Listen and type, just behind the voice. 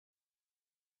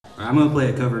I'm gonna play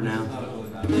a cover now.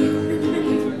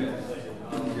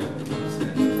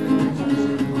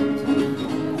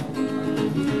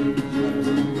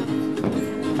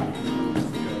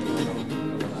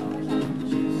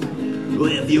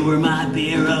 If you were my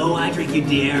beer, oh, I drink you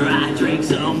dear. I drink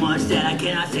so much that I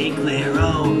cannot stay clear.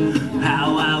 Oh,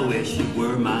 how I wish you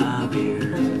were my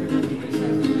beer.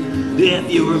 If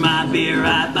you were my beer,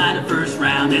 I'd buy the first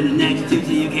round and the next two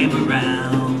till you came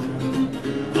around.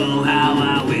 Oh, how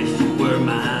I wish you were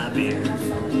my beer.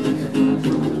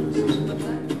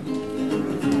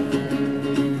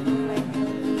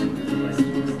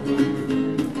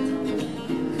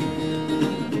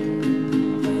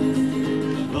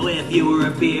 Oh, if you were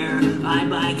a beer, I'd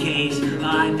buy a case.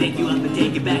 I'd pick you up and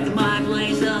take you back to my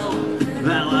place. Oh,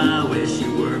 how I wish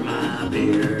you were my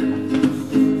beer.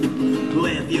 Oh,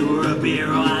 if you were a beer,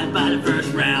 oh, I'd buy the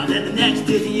first round and the next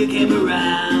two till you came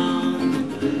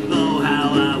around. Oh,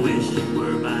 how I wish you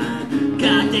were mine.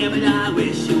 God damn it, I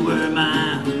wish you were mine.